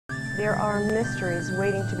There are mysteries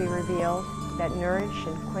waiting to be revealed that nourish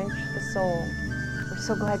and quench the soul. We're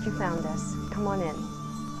so glad you found us. Come on in.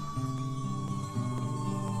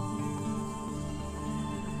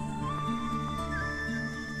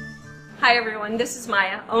 Hi everyone, this is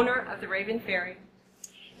Maya, owner of the Raven Faerie.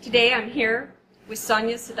 Today I'm here with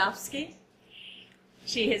Sonja Sadovsky.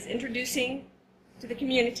 She is introducing to the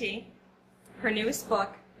community her newest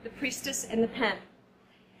book, The Priestess and the Pen.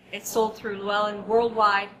 It's sold through Llewellyn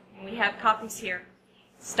worldwide, and we have copies here.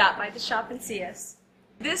 Stop by the shop and see us.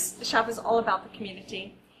 The shop is all about the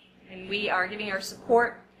community, and we are giving our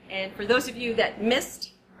support. And for those of you that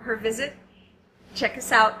missed her visit, check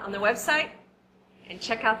us out on the website and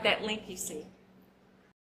check out that link you see.